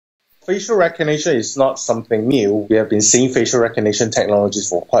facial recognition is not something new. We have been seeing facial recognition technologies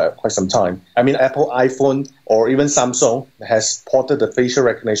for quite some time. I mean, Apple iPhone or even Samsung has ported the facial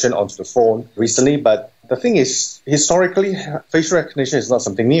recognition onto the phone recently, but the thing is, historically, facial recognition is not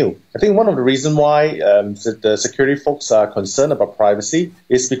something new. I think one of the reasons why the security folks are concerned about privacy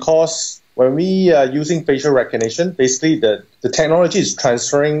is because when we are using facial recognition, basically the technology is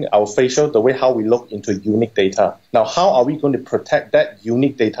transferring our facial, the way how we look, into unique data. Now, how are we going to protect that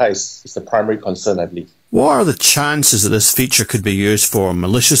unique data is the primary concern, I believe. What are the chances that this feature could be used for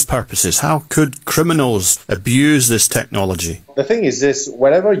malicious purposes? How could criminals abuse this technology? The thing is this,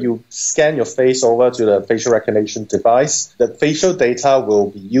 whenever you scan your face over to the facial recognition device, the facial data will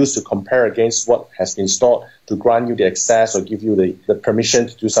be used to compare against what has been stored to grant you the access or give you the permission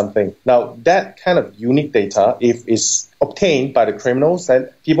to do something. Now, that kind of unique data, if it's obtained by the criminals, then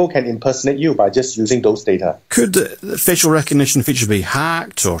people can impersonate you by just using those data. Could the facial recognition feature be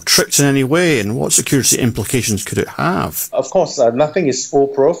hacked or tricked in any way, and what security implications could it have? Of course, nothing is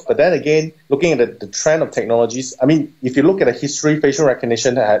foolproof, but then again, looking at the trend of technologies, I mean, if you look at the history, facial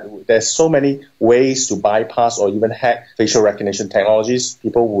recognition, there's so many ways to bypass or even hack facial recognition technologies.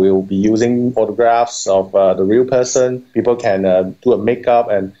 People will be using photographs of the real person. People can do a makeup.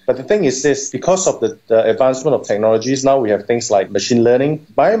 But the thing is this, because of the advancement of technologies, now we have things like machine learning.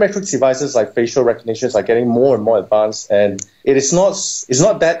 Biometric devices like facial recognition are getting more and more advanced, and it's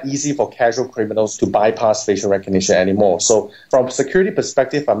not that easy for casual criminals to bypass facial recognition anymore. So from a security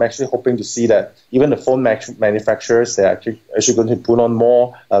perspective, I'm actually hoping to see that even the phone manufacturers, they're actually going to put on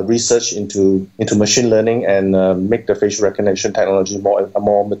more research into machine learning and make the facial recognition technology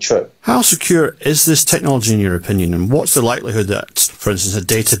more mature. How secure is this technology in your opinion, and what's the likelihood that, for instance, a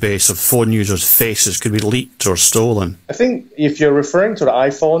database of phone users' faces could be leaked or stolen? I think if you're referring to the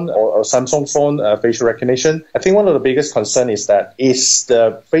iPhone or Samsung phone facial recognition, I think one of the biggest concerns is that is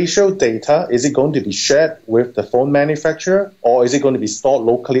the facial data, is it going to be shared with the phone manufacturer, or is it going to be stored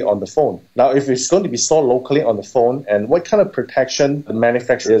locally on the phone? Now, if it's going to be stored locally on the phone, and what kind of protection the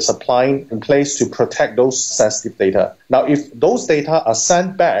manufacturer is applying in place to protect those sensitive data? Now, if those data are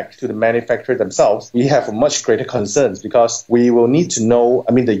sent back to the manufacturer themselves, we have much greater concerns, because we will need to know,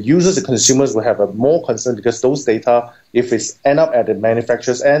 I mean, the users, the consumers will have a more concern, because those data, if it's end up at the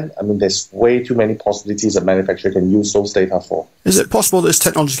manufacturer's end, I mean, there's way too many possibilities that manufacturer can use those data for. Is it possible that this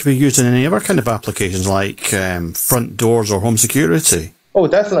technology can be used in any other kind of applications, like front doors or home security? Oh,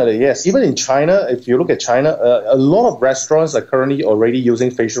 definitely, yes. Even in China, if you look at China, a lot of restaurants are currently already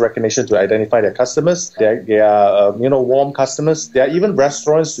using facial recognition to identify their customers. They are warm customers. There are even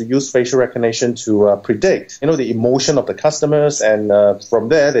restaurants who use facial recognition to predict, the emotion of the customers, and from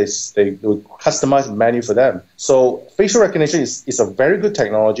there, they customize the menu for them. So facial recognition is a very good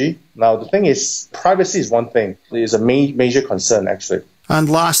technology. Now, the thing is, privacy is one thing. It is a major concern, actually. And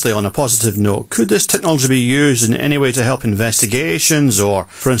lastly, on a positive note, could this technology be used in any way to help investigations or,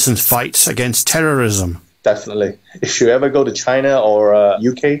 for instance, fights against terrorism? Definitely. If you ever go to China or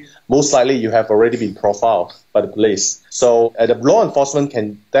UK, most likely you have already been profiled by the police. So the law enforcement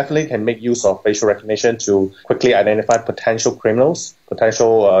can make use of facial recognition to quickly identify potential criminals,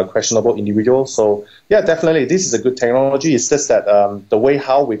 potential questionable individuals. So yeah, definitely this is a good technology. It's just that the way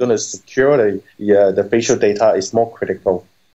how we're going to secure the facial data is more critical.